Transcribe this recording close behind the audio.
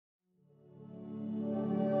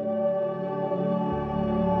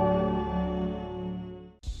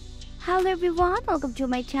Hello everyone, welcome to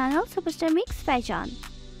my channel Superstar Mix Fashion.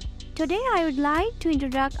 Today I would like to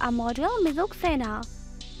introduce a model, Mitsuki Hoshina.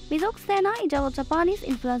 Mitsuki Hoshina is a Japanese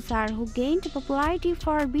influencer who gained popularity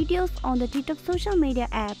for her videos on the TikTok social media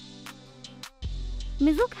app.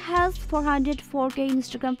 Mitsuki has 404k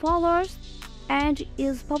Instagram followers and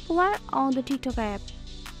is popular on the TikTok app.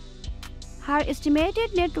 Her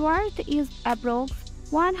estimated net worth is approx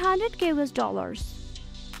 $100k US.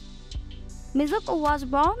 Mitsuki was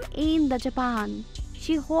born in Japan.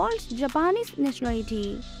 She holds Japanese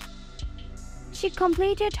nationality. She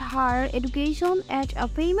completed her education at a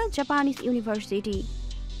famous Japanese university.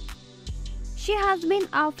 She has been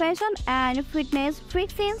a fashion and fitness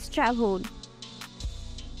freak since childhood.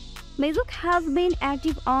 Mitsuki has been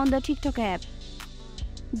active on the TikTok app.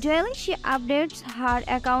 Daily she updates her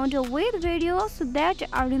account with videos that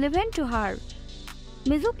are relevant to her.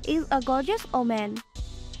 Mitsuki is a gorgeous woman.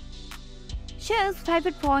 She is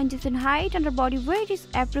 5'6" in height and her body weight is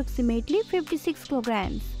approximately 56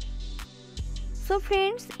 kilograms. So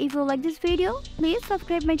friends, if you like this video, please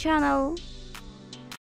subscribe my channel.